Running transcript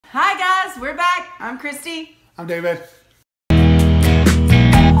Hi guys, we're back. I'm Christy. I'm David.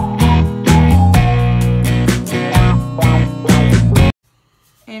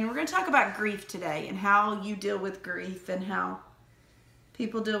 And we're going to talk about grief today and how you deal with grief and how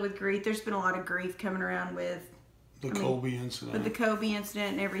people deal with grief. There's been a lot of grief coming around with the Kobe incident. With the Kobe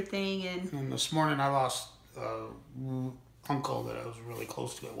incident and everything. And this morning I lost an uncle that I was really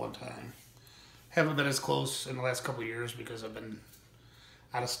close to at one time. Haven't been as close in the last couple of years because I've been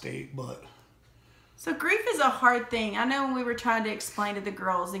out of state, but... So grief is a hard thing. I know when we were trying to explain to the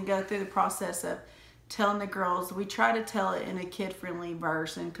girls and go through the process of telling the girls, we try to tell it in a kid-friendly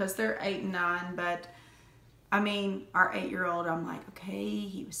version because they're 8 and 9, but I mean, our 8-year-old, I'm like, okay,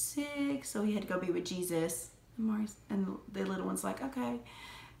 he was sick, so he had to go be with Jesus. And the little one's like, okay.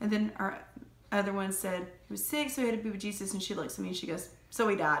 And then our other one said, he was sick, so he had to be with Jesus, and she looks at me and she goes, so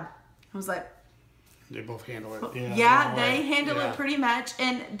he died. I was like, they both handle it. Yeah, they handle it pretty much,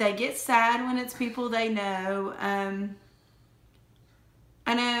 and they get sad when it's people they know. I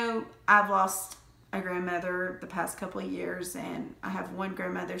know I've lost a grandmother the past couple of years, and I have one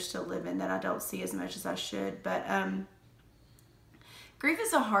grandmother still living that I don't see as much as I should. But grief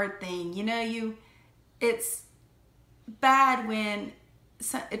is a hard thing. You know, it's bad when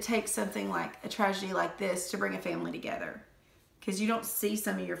it takes something like a tragedy like this to bring a family together. Because you don't see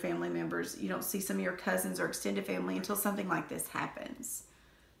some of your family members, you don't see some of your cousins or extended family until something like this happens.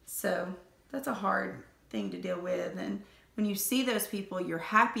 So that's a hard thing to deal with. And when you see those people, you're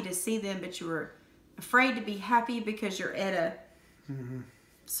happy to see them, but you're afraid to be happy because you're at a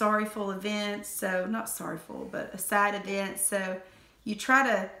sorrowful event. So not sorrowful, but a sad event. So you try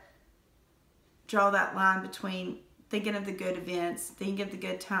to draw that line between thinking of the good events, thinking of the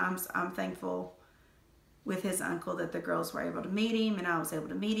good times. I'm thankful with his uncle that the girls were able to meet him, and I was able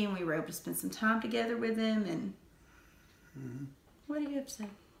to meet him. We were able to spend some time together with him. And what do you have to say?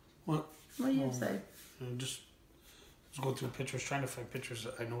 What do you have to say? Just go through pictures, trying to find pictures.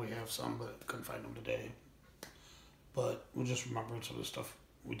 I know we have some, but couldn't find them today. But we're just remembering some of the stuff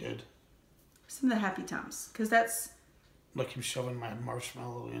we did. Some of the happy times, because that's like him shoving my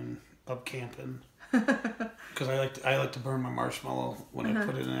marshmallow in up camping. Because I like to burn my marshmallow when I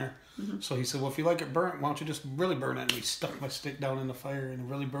put it in there. So he said, well, if you like it burnt, why don't you just really burn it? And he stuck my stick down in the fire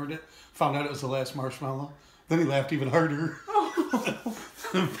and really burned it. Found out it was the last marshmallow. Then he laughed even harder.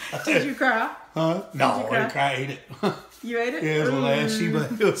 Did you cry? Huh? No, I didn't cry. I ate it. You ate it? Yeah, it was a little ashy,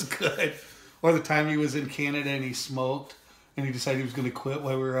 but it was good. Or the time he was in Canada and he smoked and he decided he was going to quit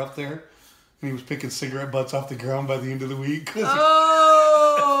while we were up there. And he was picking cigarette butts off the ground by the end of the week.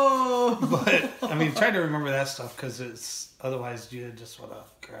 But, I mean, try to remember that stuff because it's, otherwise you just want to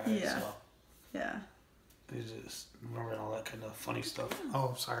cry. Yeah. So. Yeah. You just remembering all that kind of funny stuff.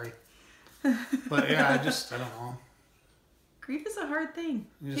 Oh, sorry. But yeah, I don't know. Grief is a hard thing.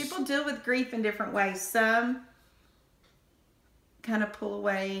 People deal with grief in different ways. Some kind of pull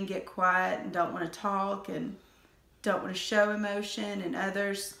away and get quiet and don't want to talk and don't want to show emotion, and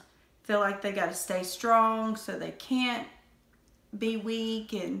others feel like they got to stay strong so they can't be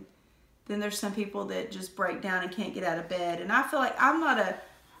weak. And then there's some people that just break down and can't get out of bed. And I feel like I'm not a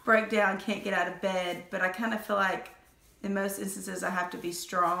breakdown, can't get out of bed, but I kind of feel like in most instances I have to be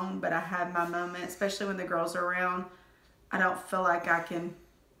strong, but I have my moment, especially when the girls are around. I don't feel like I can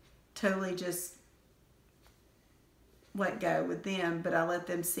totally just let go with them, but I let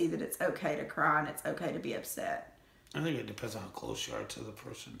them see that it's okay to cry and it's okay to be upset. I think it depends on how close you are to the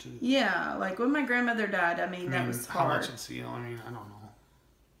person too. Yeah, like when my grandmother died, I mean that was hard. How much it's, I mean, I don't know.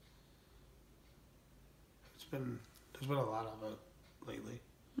 There's been a lot of it lately.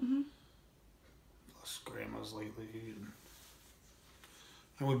 Plus grandmas lately.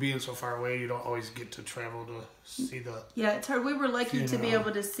 And with being so far away, you don't always get to travel to see the... Yeah, it's hard. We were lucky to be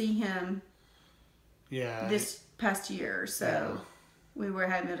able to see him this past year. So we were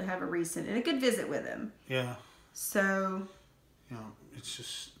able to have a recent and a good visit with him. Yeah. So... it's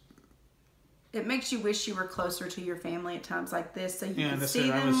just... It makes you wish you were closer to your family at times like this so you can see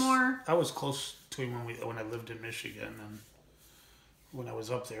them more. I was close to him when I lived in Michigan and when I was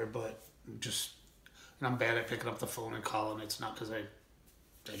up there, but and I'm bad at picking up the phone and calling. It's not because I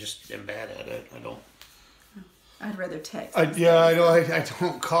just am bad at it. I'd rather text. I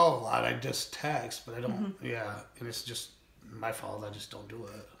don't call a lot. I just text, but I don't. Yeah, and it's just my fault. I just don't do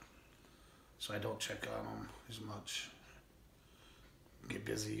it, so I don't check on them as much. Get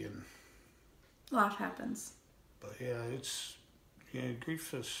busy and life happens. But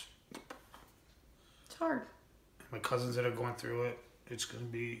grief is. It's hard. My cousins that are going through it. It's going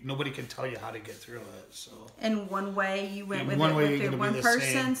to be... Nobody can tell you how to get through it, so... And one way you went with one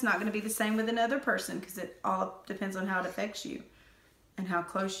person, it's not going to be the same with another person because it all depends on how it affects you. and how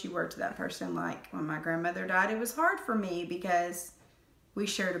close you were to that person. Like when my grandmother died, it was hard for me because we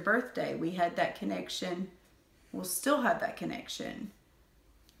shared a birthday. We had that connection. We'll still have that connection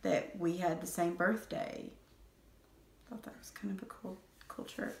that we had the same birthday. I thought that was kind of a cool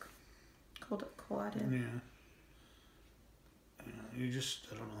trick. Cool idea. Yeah. You just,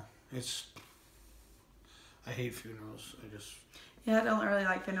 I don't know. I hate funerals. Yeah, I don't really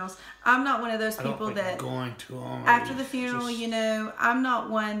like funerals. I'm not one of those people that going to them. After the funeral, I'm not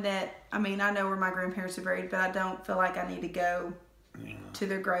one that, I know where my grandparents are buried, but I don't feel like I need to go to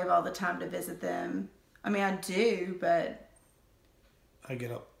their grave all the time to visit them. I do, but I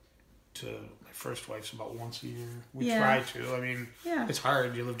get up to my first wife's about once a year. We try to. It's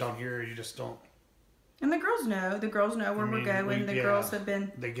hard. You live down here, you just don't. And the girls know. The girls know where we're going. The girls have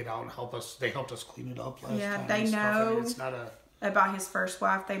been. They get out and help us. They helped us clean it up last time. Yeah, they know. It's not about his first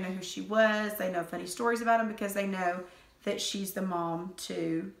wife. They know who she was. They know funny stories about him because they know that she's the mom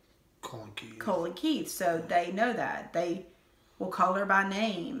to Cole and Keith. So they know that. They will call her by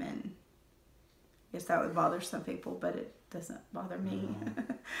name, and I guess that would bother some people, but it doesn't bother me.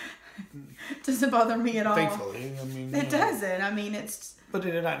 It doesn't bother me at all. Thankfully, it doesn't. It's. But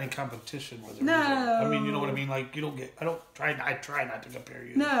they're not in competition with it. No. You know what I mean? Like, you don't get. I try not to compare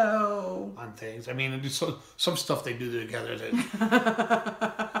you. No. On things. Some stuff they do together that.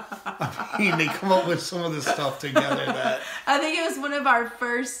 They come up with some of the stuff together that. I think it was one of our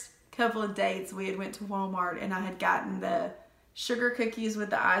first couple of dates. We had went to Walmart and I had gotten the sugar cookies with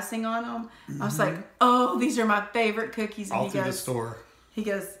the icing on them. Mm-hmm. I was like, "Oh, these are my favorite cookies." And all through the store. He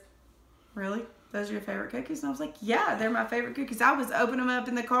goes, "Really? Those are your favorite cookies?" And I was like, "Yeah, they're my favorite cookies." I was opening them up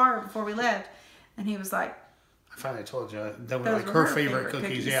in the car before we left. And he was like, I finally told you. That was like her favorite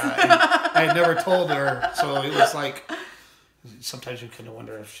cookies. Yeah. I had never told her. So it was like, sometimes you kind of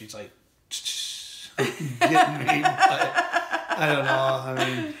wonder if she's like, getting me. But I don't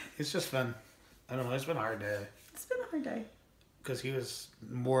know. It's just been, I don't know. It's been a hard day. It's been a hard day. Because he was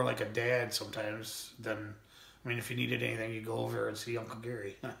more like a dad sometimes than, if you needed anything, you go over and see Uncle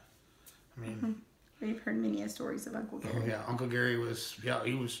Gary. We've heard many stories of Uncle Gary. Oh, yeah. Uncle Gary was,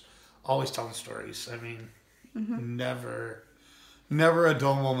 he was always telling stories. Never a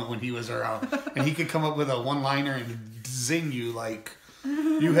dull moment when he was around. And he could come up with a one-liner and zing you like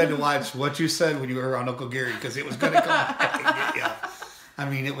you had to watch what you said when you were around Uncle Gary because it was going to come back and get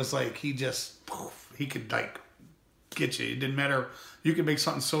you. It was like he could like get you. It didn't matter. You could make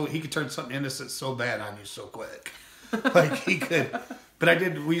something he could turn something innocent so bad on you so quick. Like he could. But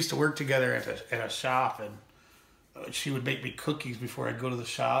we used to work together at a shop, and she would make me cookies before I'd go to the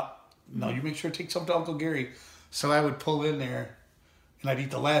shop. No, you make sure to take some to Uncle Gary. So I would pull in there, and I'd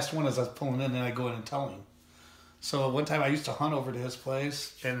eat the last one as I was pulling in, and I'd go in and tell him. So one time I used to hunt over to his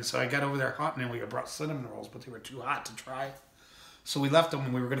place, and so I got over there hunting, and we brought cinnamon rolls, but they were too hot to try. So we left them,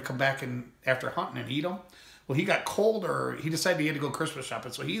 and we were going to come back and after hunting and eat them. Well, he got colder. He decided he had to go Christmas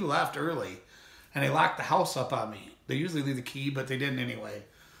shopping, so he left early, and they locked the house up on me. They usually leave the key, but they didn't anyway.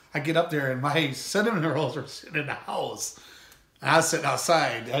 I get up there, and my cinnamon rolls were sitting in the house. And I was sitting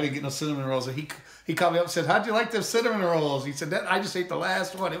outside. I didn't get no cinnamon rolls. And he called me up and said, "How'd you like them cinnamon rolls?" He said, "I just ate the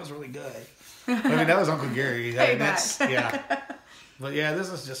last one. It was really good." That was Uncle Gary. Yeah. But yeah, this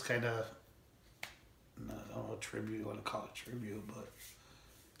is just kind of, I don't know, tribute. You want to call it tribute, but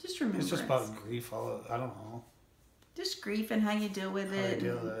just remembrance. It's just about grief. I don't know. Just grief and how you deal with it. How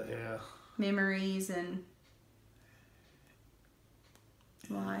you deal with it, yeah. Memories and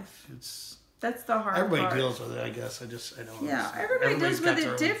life. That's the hard part. Everybody deals with it, I guess. I don't. Yeah, everybody deals with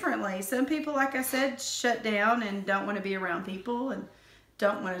it differently. Some people, like I said, shut down and don't want to be around people and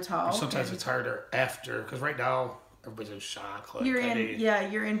don't want to talk. Sometimes it's harder after, because right now everybody's in shock. Like you're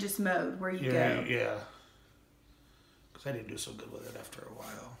in just mode where you go. Yeah. Because I didn't do so good with it after a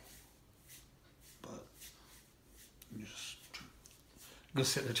while. But you just go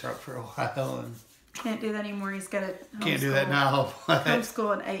sit in the truck for a while and. Can't do that anymore. He's got a homeschool. Can't do that now.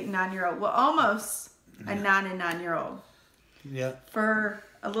 Homeschool an 8 and 9-year-old. Well, almost a 9 and 9-year-old. Yeah. For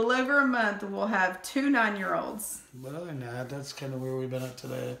a little over a month, we'll have 2 9-year-olds. But other than that, that's kind of where we've been at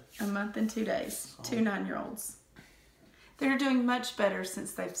today. A month and 2 days. So. 2 9-year-olds. They're doing much better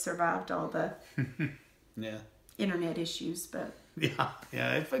since they've survived all the internet issues, but. Yeah,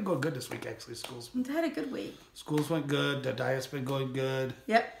 it's been going good this week, actually. We've had a good week. Schools went good. The diet's been going good.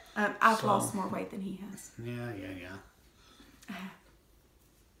 Yep. I've lost more weight than he has. Yeah.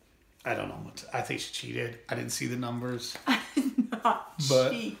 I don't know. I think she cheated. I didn't see the numbers. I did not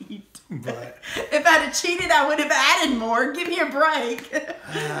cheat. But if I'd have cheated, I would have added more. Give me a break.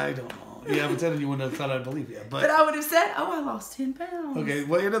 I don't know. Yeah, but then you wouldn't have thought I'd believe you. But I would have said, "Oh, I lost 10 pounds." Okay,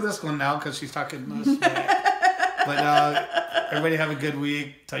 well, into this one now because she's talking this way. But everybody have a good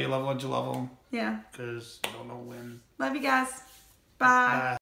week. Tell your loved ones you love them. Yeah. Because you don't know when. Love you guys. Bye. Bye.